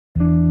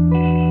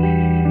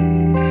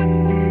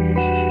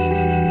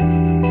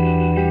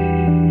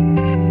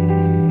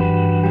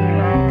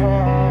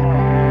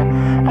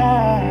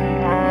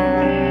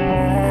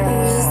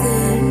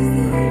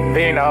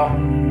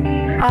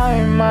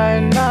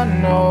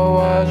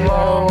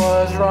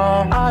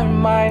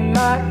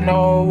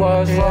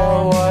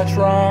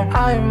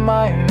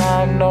might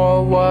not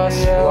know what's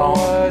wrong.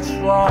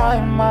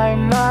 I might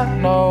not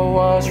know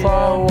what's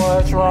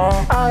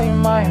wrong. I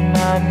might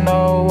not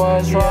know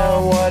what's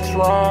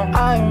wrong.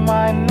 I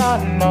might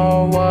not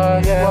know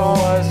what's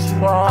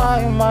wrong.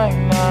 I might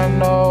not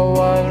know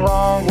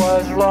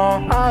what's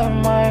wrong. I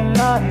might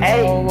not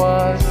know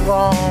what's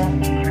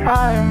wrong.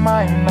 I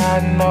might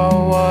not know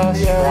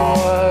what's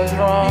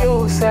wrong.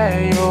 You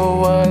say you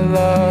would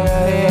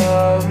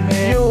love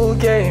me. You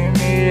gave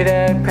me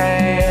that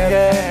pain,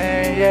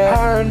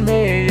 hurt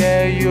me,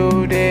 yeah,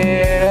 you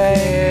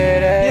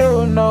did.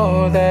 You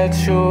know that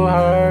you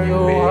hurt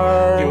me.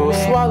 You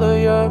swallow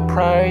your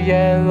pride,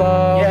 yeah,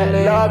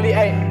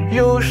 lovely.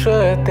 You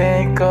should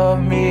think of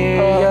me,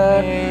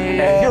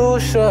 yeah. You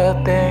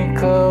should think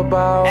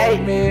about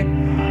me.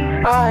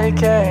 I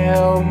can't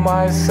help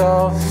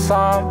myself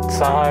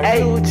sometimes.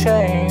 You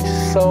change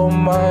so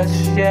much,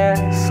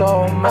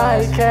 so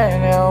much. I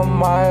can't help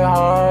my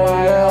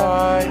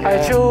heart, I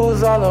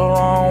choose all the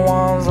wrong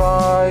ones,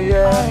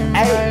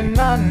 I might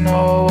not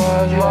know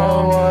what's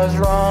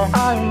wrong.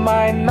 I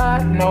might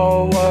not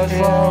know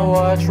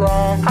what's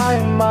wrong. I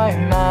might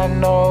not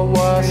know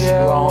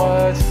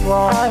what's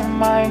wrong. I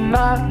might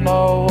not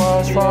know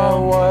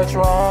what's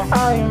wrong.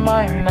 I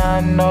might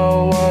not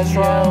know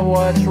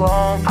what's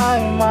wrong. I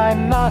might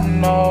not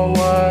know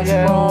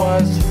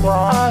what's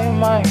wrong. I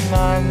might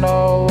not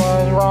know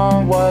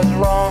what's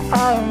wrong.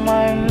 I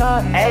might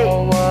not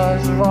know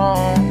what's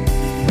wrong.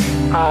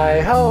 I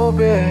hope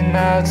it's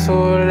not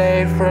too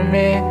late for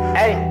me.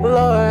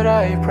 Lord,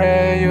 I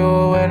pray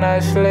you when I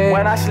sleep.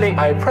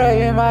 I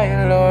pray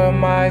my Lord,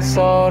 my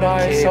soul to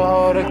keep.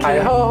 I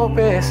hope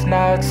it's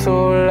not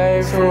too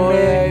late for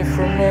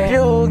me.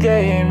 You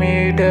gave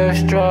me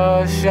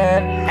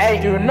destruction.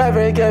 You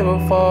never gave a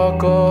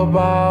fuck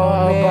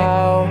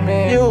about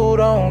me. You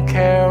don't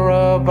care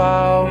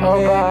about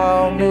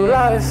me. You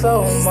lie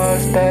so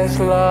much, that's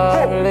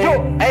lovely.